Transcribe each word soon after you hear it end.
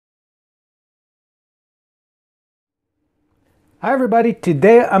Hi everybody,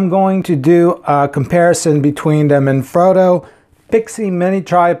 today I'm going to do a comparison between the Manfrotto Pixi Mini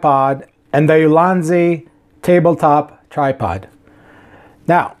Tripod and the Ulanzi Tabletop Tripod.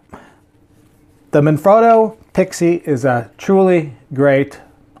 Now, the Manfrotto Pixi is a truly great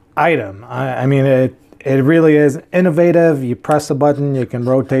item. I mean, it really is innovative. You press a button, you can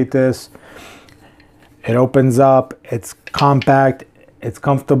rotate this. It opens up, it's compact, it's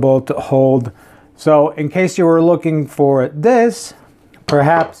comfortable to hold. So in case you were looking for this,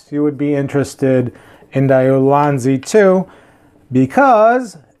 perhaps you would be interested in the Ulanzi 2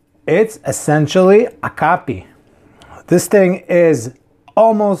 because it's essentially a copy. This thing is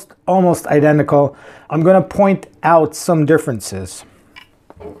almost identical. I'm going to point out some differences.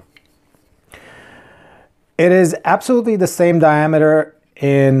 It is absolutely the same diameter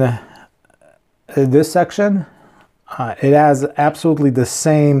in this section. It has absolutely the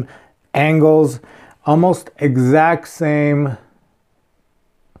same angles, almost exact same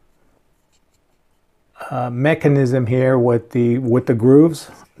mechanism here with the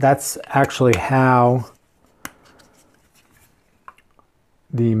grooves. That's actually how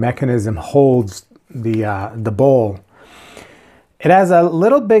the mechanism holds the bowl. It has a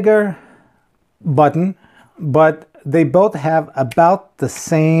little bigger button, but they both have about the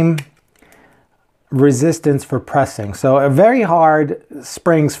same resistance for pressing. So a very hard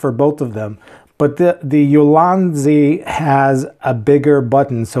springs for both of them, but the Ulanzi has a bigger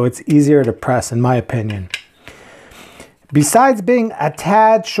button, so it's easier to press in my opinion. Besides being a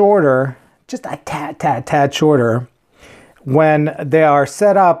tad shorter, just a tad shorter, when they are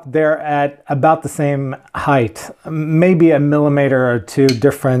set up, they're at about the same height, maybe a millimeter or two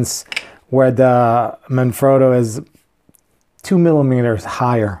difference, where the Manfrotto is 2 millimeters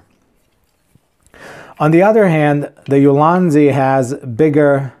higher. On the other hand, the Ulanzi has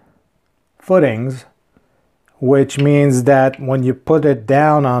bigger footings, which means that when you put it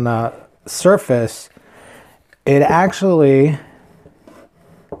down on a surface, it actually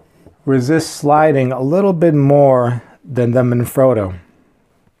resists sliding a little bit more than the Manfrotto.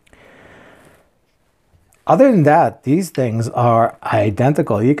 Other than that, these things are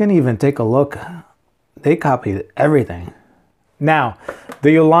identical. You can even take a look. They copied everything. Now,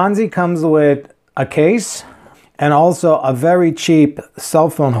 the Ulanzi comes with a case and also a very cheap cell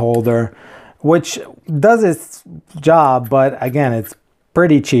phone holder, which does its job, but again, it's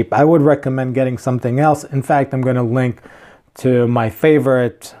pretty cheap. I would recommend getting something else. In fact, I'm going to link to my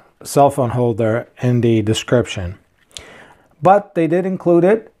favorite cell phone holder in the description. But they did include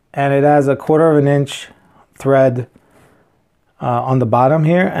it, and it has a 1/4 inch thread on the bottom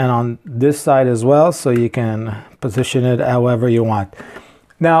here and on this side as well, so you can position it however you want.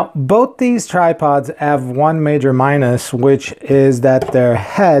 Now, both these tripods have one major minus, which is that their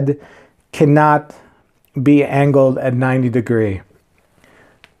head cannot be angled at 90 degrees.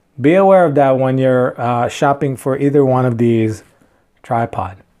 Be aware of that when you're shopping for either one of these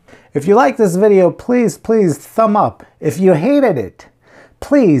tripods. If you like this video, please thumb up. If you hated it,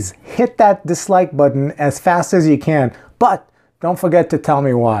 please hit that dislike button as fast as you can, but don't forget to tell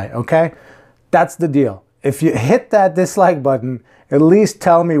me why, okay? That's the deal. If you hit that dislike button, at least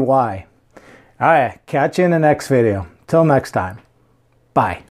tell me why. All right, catch you in the next video. Till next time. Bye.